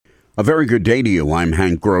A very good day to you. I'm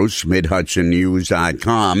Hank Gross,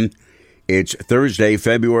 MidHudsonNews.com. It's Thursday,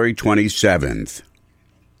 February 27th.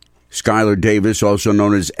 Skylar Davis, also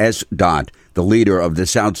known as S. Dot, the leader of the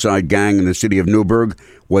Southside Gang in the city of Newburgh,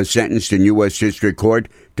 was sentenced in U.S. District Court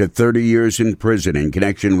to 30 years in prison in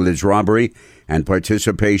connection with his robbery and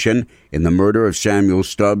participation in the murder of Samuel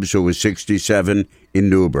Stubbs, who was 67, in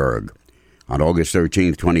Newburgh. On August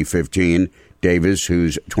 13, 2015, Davis,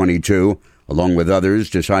 who's 22, along with others,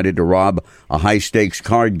 decided to rob a high-stakes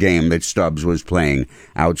card game that Stubbs was playing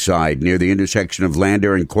outside near the intersection of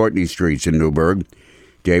Lander and Courtney Streets in Newburgh.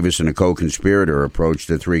 Davis and a co-conspirator approached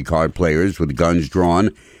the three card players with guns drawn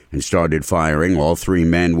and started firing. All three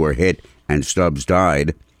men were hit and Stubbs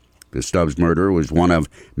died. The Stubbs murder was one of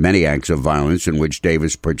many acts of violence in which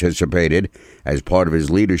Davis participated as part of his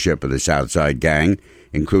leadership of the Southside Gang,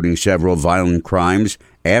 including several violent crimes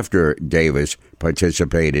after Davis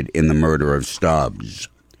participated in the murder of Stubbs.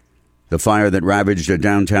 The fire that ravaged a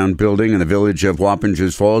downtown building in the village of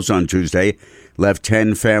Wappingers Falls on Tuesday left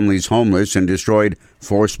 10 families homeless and destroyed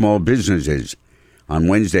 4 small businesses. On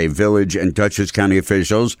Wednesday, Village and Dutchess County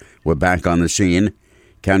officials were back on the scene.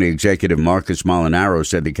 County Executive Marcus Molinaro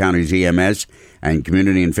said the county's EMS and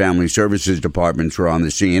Community and Family Services departments were on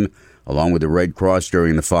the scene, along with the Red Cross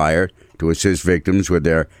during the fire, to assist victims with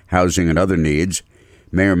their housing and other needs.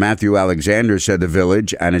 Mayor Matthew Alexander said the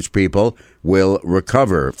village and its people will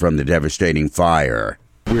recover from the devastating fire.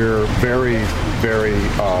 We're very, very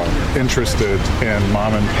interested in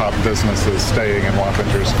mom-and-pop businesses staying in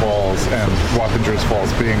Wappingers Falls, and Wappingers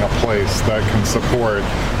Falls being a place that can support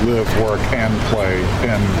live, work, and play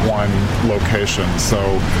in one location.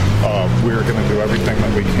 So we're going to do everything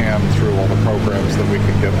that we can through all the programs that we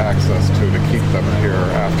can get access to keep them here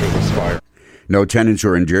after this fire. No tenants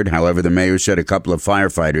were injured. However, the mayor said a couple of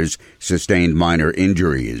firefighters sustained minor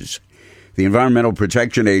injuries. The Environmental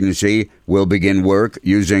Protection Agency will begin work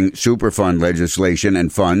using Superfund legislation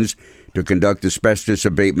and funds to conduct asbestos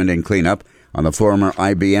abatement and cleanup on the former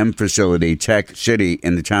IBM facility, Tech City,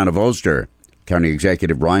 in the town of Ulster. County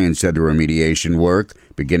Executive Ryan said the remediation work,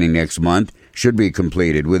 beginning next month, should be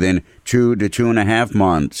completed within 2 to 2.5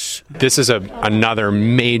 months. This is another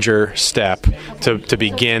major step to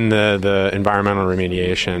begin the environmental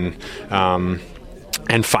remediation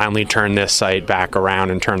and finally turn this site back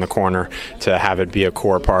around and turn the corner to have it be a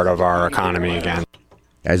core part of our economy again.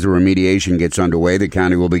 As the remediation gets underway, the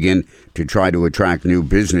county will begin to try to attract new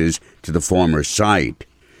business to the former site.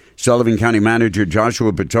 Sullivan County Manager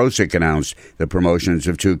Joshua Potosik announced the promotions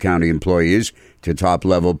of 2 county employees to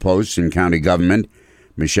top-level posts in county government.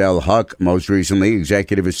 Michelle Huck, most recently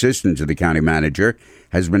executive assistant to the county manager,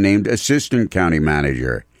 has been named assistant county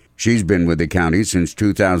manager. She's been with the county since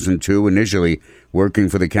 2002, initially working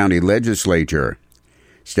for the county legislature.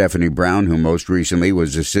 Stephanie Brown, who most recently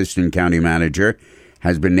was assistant county manager,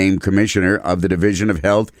 has been named commissioner of the Division of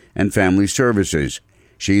Health and Family Services.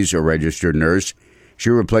 She's a registered nurse.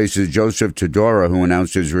 She replaces Joseph Todora, who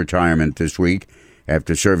announced his retirement this week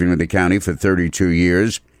after serving with the county for 32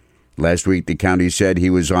 years. Last week, the county said he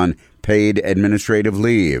was on paid administrative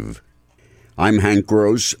leave. I'm Hank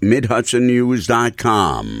Gross,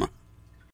 MidHudsonNews.com.